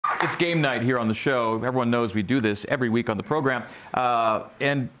It's game night here on the show. Everyone knows we do this every week on the program.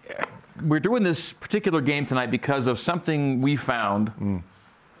 And we're doing this particular game tonight because of something we found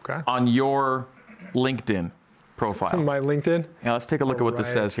on your LinkedIn profile. My LinkedIn? Yeah, let's take a look at what this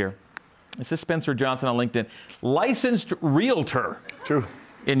says here. This is Spencer Johnson on LinkedIn. Licensed realtor. True.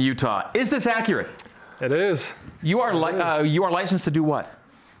 In Utah. Is this accurate? It is. You are licensed to do what?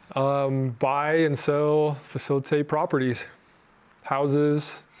 Buy and sell, facilitate properties,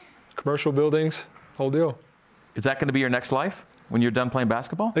 houses, commercial buildings, whole deal. Is that going to be your next life when you're done playing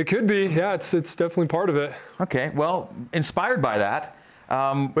basketball? It could be. Yeah, it's definitely part of it. Okay. Well, inspired by that.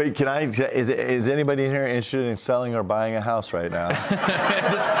 Wait, is anybody in here interested in selling or buying a house right now?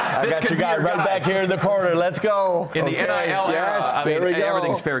 I got your guy right back here in the corner. Let's go. In the NIL era, yes, there we go.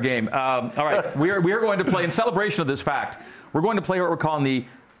 Everything's fair game. All right, we are going to play, in celebration of this fact, we're going to play what we're calling the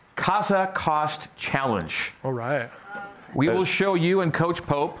CASA Cost Challenge. All right. We will show you and Coach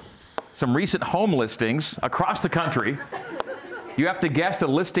Pope some recent home listings across the country. You have to guess the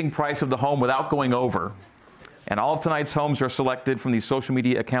listing price of the home without going over. And all of tonight's homes are selected from the social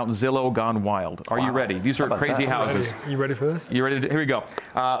media account Zillow Gone Wild. Are you ready? These are crazy houses. You ready for this? You ready? Here we go.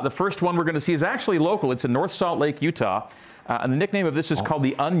 The first one we're going to see is actually local. It's in North Salt Lake, Utah. And the nickname of this is called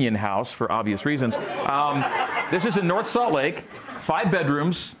the Onion House for obvious reasons. This is in North Salt Lake. 5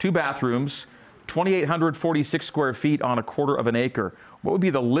 bedrooms, 2 bathrooms, 2,846 square feet on 1/4 of an acre. What would be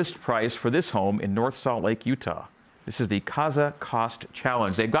the list price for this home in North Salt Lake, Utah? This is the CASA Cost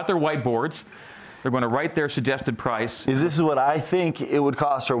Challenge. They've got their whiteboards. They're going to write their suggested price. Is this what I think it would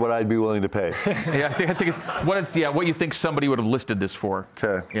cost or what I'd be willing to pay? Yeah, I think it's what you think somebody would have listed this for.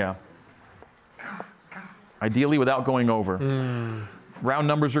 Okay. Yeah. Ideally without going over. Round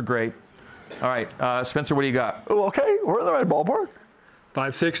numbers are great. All right, Spencer, what do you got? Oh, okay, we're in the right ballpark.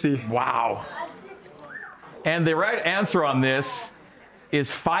 560. Wow. And the right answer on this is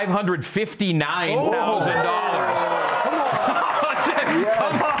 $559,000. Come on. Yes. Come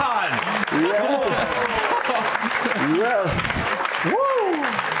on. Yes. Yes. Woo.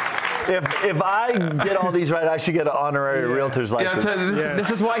 If I get all these right, I should get an honorary realtor's license. Yeah, this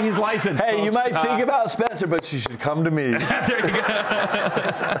is why he's licensed. Hey, folks. you might think about Spencer, but she should come to me. There you go.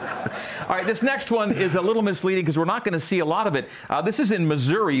 All right, this next one is a little misleading because we're not going to see a lot of it. This is in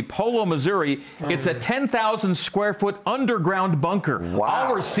Missouri, Polo, Missouri. It's a 10,000 square foot underground bunker. Wow.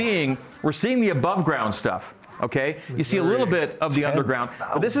 All we're seeing the above ground stuff. Okay, you see a little bit of the underground,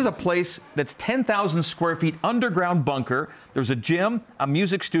 but this is a place that's 10,000 square feet underground bunker. There's a gym, a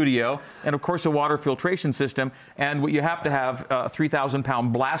music studio, and of course a water filtration system. And what you have to have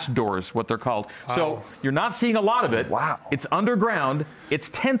 3,000-pound blast doors, what they're called. Wow. So you're not seeing a lot of it. Wow. It's underground. It's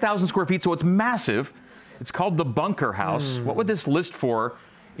 10,000 square feet, so it's massive. It's called the Bunker House. What would this list for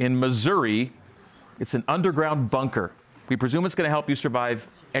in Missouri? It's an underground bunker. We presume it's going to help you survive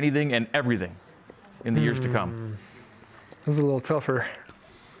anything and everything in the years to come. This is a little tougher.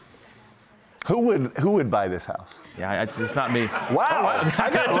 Who would buy this house? Yeah, it's not me. Wow, I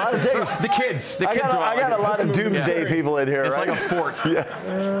got a lot of takers. The kids. I got a lot of doomsday people in here. It's right? like a fort.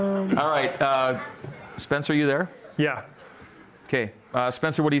 Yes. All right, Spencer, you there? Yeah. Okay,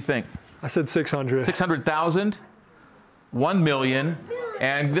 Spencer, what do you think? I said 600. 600,000, 1 million,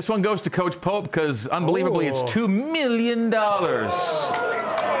 and this one goes to Coach Pope because unbelievably it's $2 million.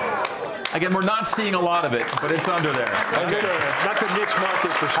 Again, we're not seeing a lot of it, but it's under there. That's a niche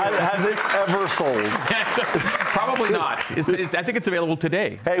market for sure. Has it ever sold? Probably not. I think it's available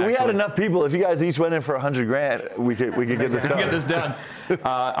today. Hey, we had enough people. If you guys each went in for $100,000, we could get this done. Get this done.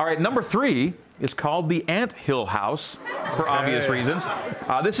 All right, number 3 is called the Ant Hill House for obvious reasons.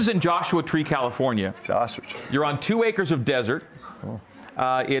 This is in Joshua Tree, California. It's ostrich. You're on 2 acres of desert.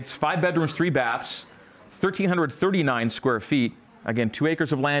 It's 5 bedrooms, 3 baths, 1,339 square feet. Again, 2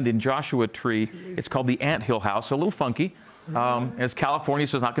 acres of land in Joshua Tree. It's called the Ant Hill House, a little funky. It's California,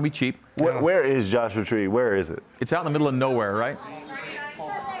 so it's not going to be cheap. Where is Joshua Tree? Where is it? It's out in the middle of nowhere, right?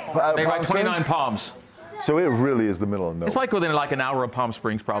 Maybe like 29 Palms. So it really is the middle of nowhere. It's like within like an hour of Palm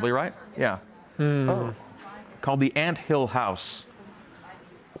Springs, probably, right? Yeah. Oh. Called the Ant Hill House.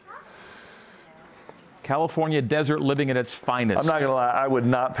 California desert living at its finest. I'm not going to lie, I would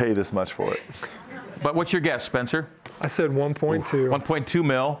not pay this much for it. But what's your guess, Spencer? I said 1.2. 1.2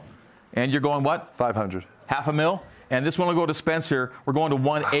 mil. And you're going what? 500. Half a mil? And this one will go to Spencer. We're going to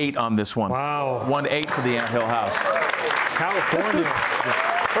 1.8 on this one. Wow. 1.8 for the Ant Hill House. California.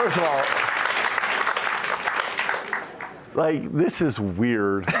 First of all, like, this is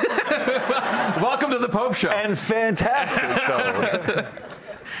weird. Welcome to the Pope Show. And fantastic, though.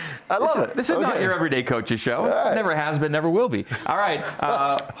 I love it. This is not your everyday coach's show. Right. Never has been, never will be. All right.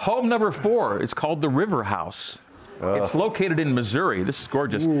 Home number 4 is called the River House. It's located in Missouri. This is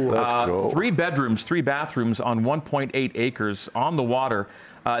gorgeous. Ooh, let's go. 3 bedrooms, 3 bathrooms on 1.8 acres on the water.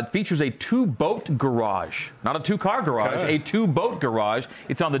 It features a 2-boat garage, not a 2-car garage, a 2-boat garage.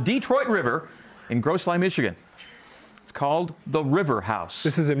 It's on the Detroit River in Grosse Ile, Michigan. It's called the River House.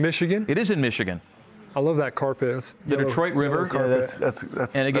 This is in Michigan? It is in Michigan. I love that carpet. It's The Detroit River. Yeah,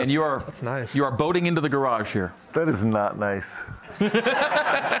 that's And again, that's nice. You are boating into the garage here. That is not nice.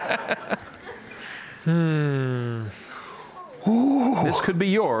 This could be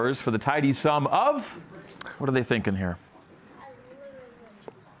yours for the tidy sum of, what are they thinking here?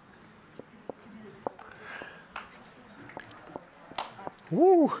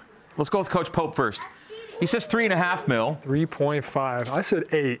 Woo. Let's go with Coach Pope first. He says $3.5 million. 3.5. I said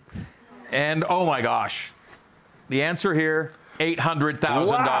 8. And oh my gosh, the answer here, $800,000.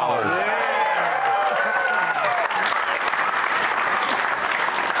 Wow.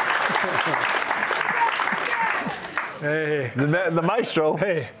 Hey. The maestro.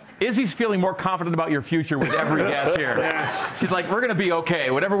 Hey. Izzy's feeling more confident about your future with every guess here. Yes. She's like, we're going to be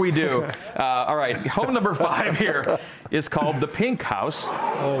okay, whatever we do. All right, home number 5 here is called the Pink House.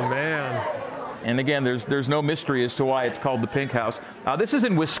 Oh, man. And again, there's no mystery as to why it's called the Pink House. This is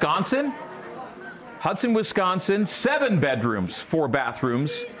in Wisconsin, Hudson, Wisconsin. 7 bedrooms, 4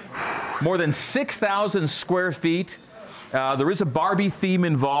 bathrooms, more than 6,000 square feet. There is a Barbie theme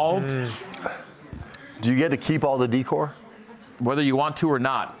involved. Do you get to keep all the decor? Whether you want to or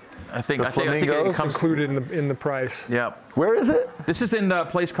not. I think it flamingos? comes Included in the price. Yeah. Where is it? This is in a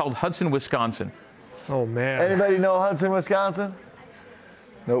place called Hudson, Wisconsin. Oh, man. Anybody know Hudson, Wisconsin?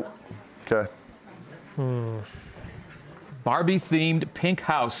 Nope. Okay. Barbie-themed pink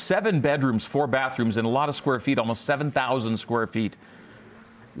house, 7 bedrooms, 4 bathrooms, and a lot of square feet, almost 7,000 square feet.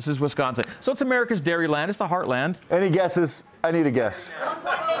 This is Wisconsin. So it's America's Dairyland. It's the heartland. Any guesses? I need a guess.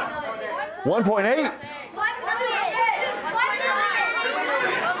 1.8?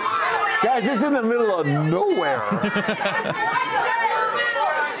 Guys, this is in the middle of nowhere.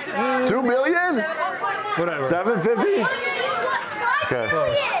 2 million? Whatever. 750? Okay.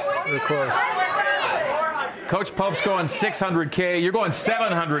 Close. We're close. Coach Pope's going 600K. You're going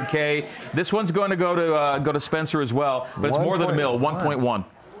 700K. This one's going to go to Spencer as well, but it's more than a mil. 1.1.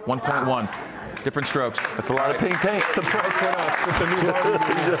 1.1. Different strokes. That's a lot of pink paint. The price went up with the new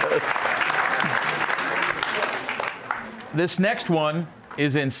Barbie. This next one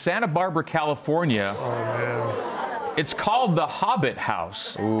is in Santa Barbara, California. Oh, man. It's called the Hobbit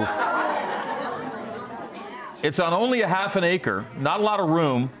House. Ooh. It's on only a half an acre, not a lot of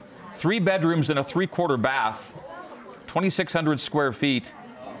room, 3 bedrooms and a 3/4 bath, 2,600 square feet.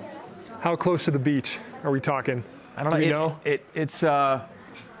 How close to the beach are we talking? I don't know. Do you know? It's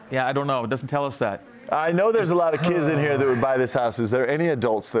yeah, I don't know. It doesn't tell us that. I know there's a lot of kids in here that would buy this house. Is there any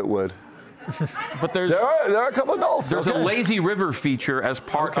adults that would? But there are a couple adults. There's a lazy river feature as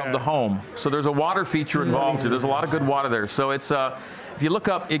part of the home. So there's a water feature involved. There's a lot of good water there. So it's if you look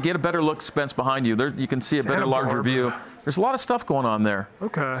up, you get a better look, Spence, behind you. There you can see a better, larger view. There's a lot of stuff going on there.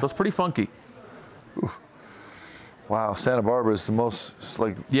 Okay. So it's pretty funky. Wow, Santa Barbara is the most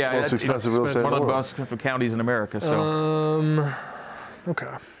most expensive real estate. It's one of the world. most expensive counties in America. So Okay.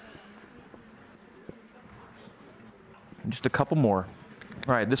 just a couple more.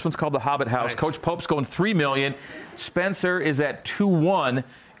 All right, this one's called the Hobbit House. Nice. Coach Pope's going $3 million. Spencer is at 2-1,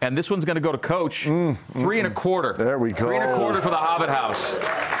 and this one's going to go to Coach 3.25. There we go. 3.25 for the Hobbit House.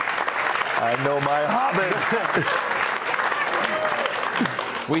 I know my hobbits.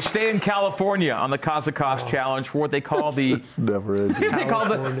 We stay in California on the CASA Cost Challenge for what they call the It's never ending. they call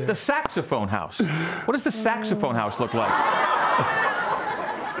the saxophone house. What does the saxophone house look like?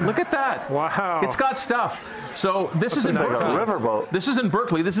 Look at that. Wow. It's got stuff. So this is in like a Berkeley. riverboat. This is in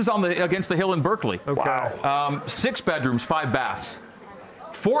Berkeley. This is on against the hill in Berkeley. Okay. Wow. 6 bedrooms, 5 baths,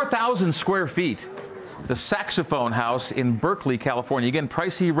 4,000 square feet. The saxophone house in Berkeley, California. Again,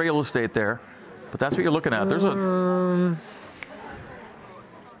 pricey real estate there, but that's what you're looking at. There's a.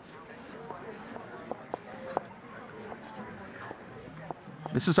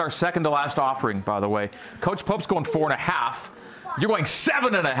 This is our second to last offering, by the way. Coach Pope's going 4.5. You're going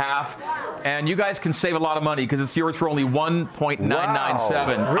 7.5, and you guys can save a lot of money because it's yours for only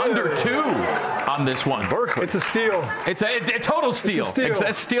 1.997, Wow. under 2 on this one. Berkeley. It's a steal. It's a total steal. It's a steal.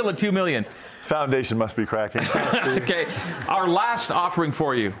 It's steal at $2 million. Foundation must be cracking. Okay, our last offering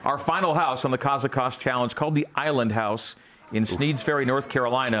for you, our final house on the CASA Cost Challenge, called the Island House in Sneads Ferry, North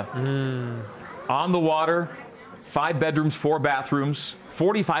Carolina. On the water, 5 bedrooms, 4 bathrooms,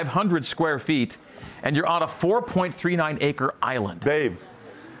 4,500 square feet, and you're on a 4.39 acre island. Babe,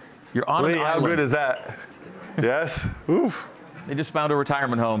 You're on Lee, an how island. good is that? Yes? Oof. They just found a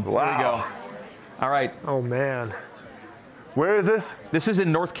retirement home. Wow. There you go. All right, Oh, man. Where is this? This is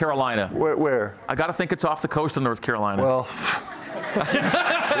in North Carolina. Where? I got to think it's off the coast of North Carolina. Well,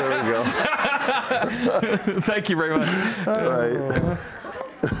 there we go. Thank you very much. All right.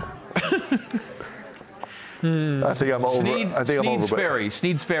 I think I'm over. Sneed's Ferry.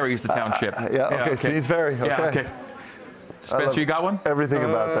 Sneed's Ferry is the township. Yeah, okay. Sneed's Ferry. Okay. Yeah, okay. Spencer, you got one? Everything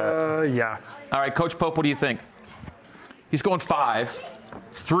about that. Yeah. All right, Coach Pope, what do you think? He's going 5,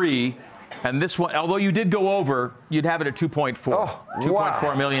 3, and this one, although you did go over, you'd have it at 2.4. Oh,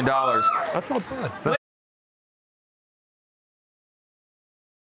 $2.4 million. That's not bad.